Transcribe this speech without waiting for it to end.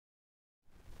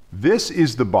This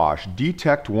is the Bosch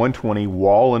D-TECT-120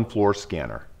 wall and floor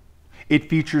scanner. It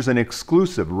features an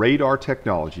exclusive radar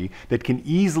technology that can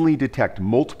easily detect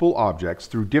multiple objects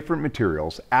through different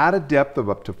materials at a depth of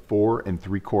up to 4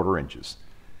 3/4 inches.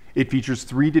 It features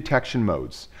 3 detection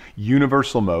modes: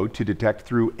 universal mode to detect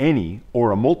through any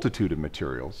or a multitude of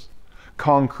materials,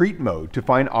 concrete mode to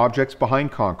find objects behind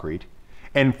concrete,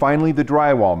 and finally the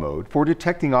drywall mode for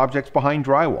detecting objects behind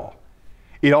drywall.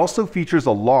 It also features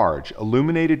a large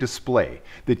illuminated display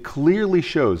that clearly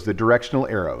shows the directional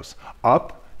arrows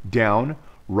up, down,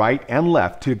 right, and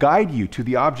left to guide you to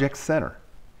the object's center.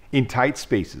 In tight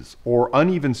spaces or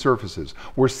uneven surfaces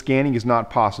where scanning is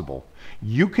not possible,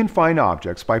 you can find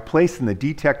objects by placing the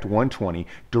D-TECT-120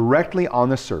 directly on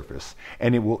the surface,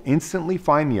 and it will instantly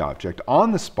find the object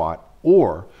on the spot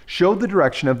or show the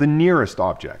direction of the nearest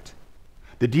object.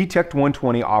 The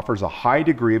D-TECT-120 offers a high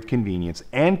degree of convenience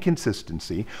and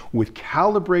consistency with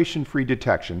calibration-free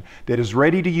detection that is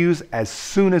ready to use as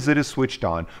soon as it is switched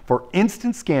on for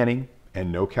instant scanning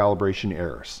and no calibration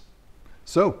errors.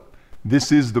 So,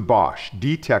 this is the Bosch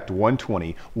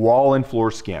D-TECT-120 wall and floor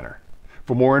scanner.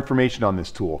 For more information on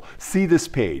this tool, see this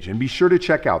page and be sure to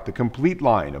check out the complete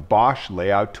line of Bosch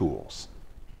layout tools.